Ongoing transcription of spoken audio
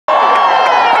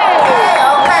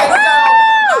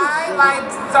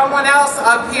everyone else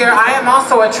up here, I am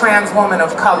also a trans woman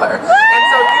of color. And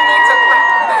so you need to clap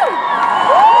for that.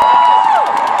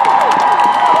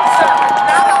 So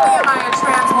not only am I a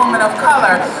trans woman of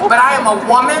color, but I am a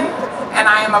woman and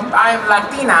I am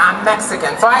Latina, I'm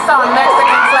Mexican. So I saw a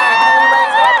Mexican flag. Can we raise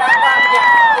that back up? Yes,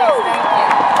 please, thank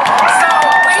you. So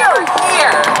we are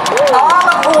here. All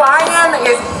of who I am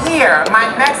is here.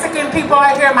 My Mexican people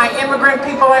are here, my immigrant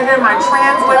people are here, my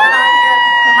trans women are here,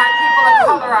 my people of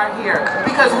color are here.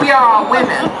 Because we are all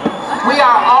women. We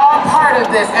are all part of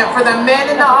this. And for the men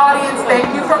in the audience, thank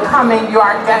you for coming. You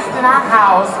are guests in our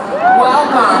house.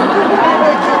 Welcome.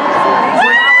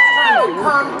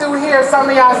 Come through here, some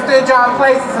of y'all stood y'all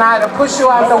places and I had to push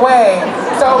you out the way.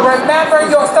 So remember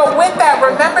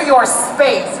your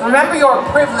space. Remember your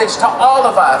privilege to all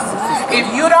of us. If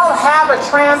you don't have a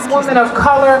trans woman of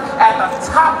color at the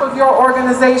top of your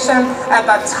organization, at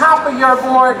the top of your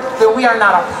board, then we are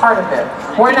not a part of it.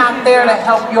 We're not there to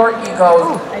help your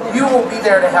egos. You will be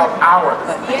there to help ours.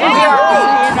 We are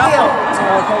being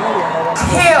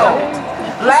killed.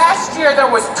 Last year there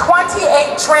was 28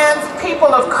 trans people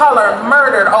of color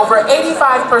murdered. Over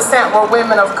 85% were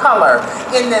women of color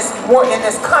in this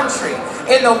country.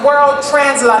 In the world,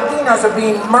 trans Latinas are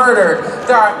being murdered.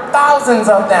 There are thousands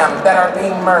of them that are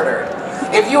being murdered.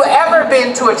 If you ever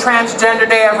been to a Transgender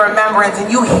Day of Remembrance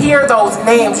and you hear those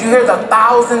names, you hear the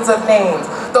thousands of names,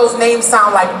 those names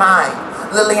sound like mine,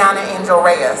 Lilianna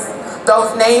Reyes.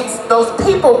 Those names, those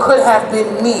people could have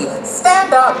been me.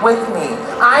 Stand up with me.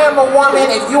 I am a woman.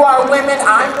 If you are women,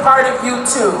 I'm part of you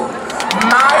too.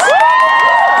 My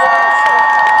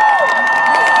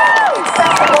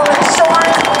accessible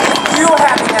insurance, you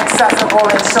having accessible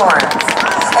insurance.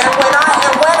 And when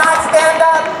I stand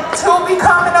up to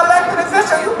become an elected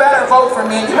official, you better vote for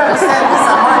me and you better send me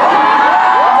some money.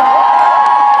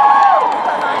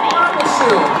 I promise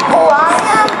you, who I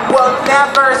am will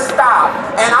never stop.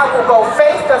 And I will go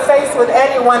face to face with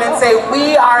anyone and say,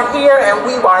 we are here and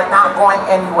we are not going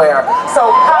anywhere.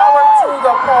 So power to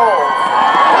the polls.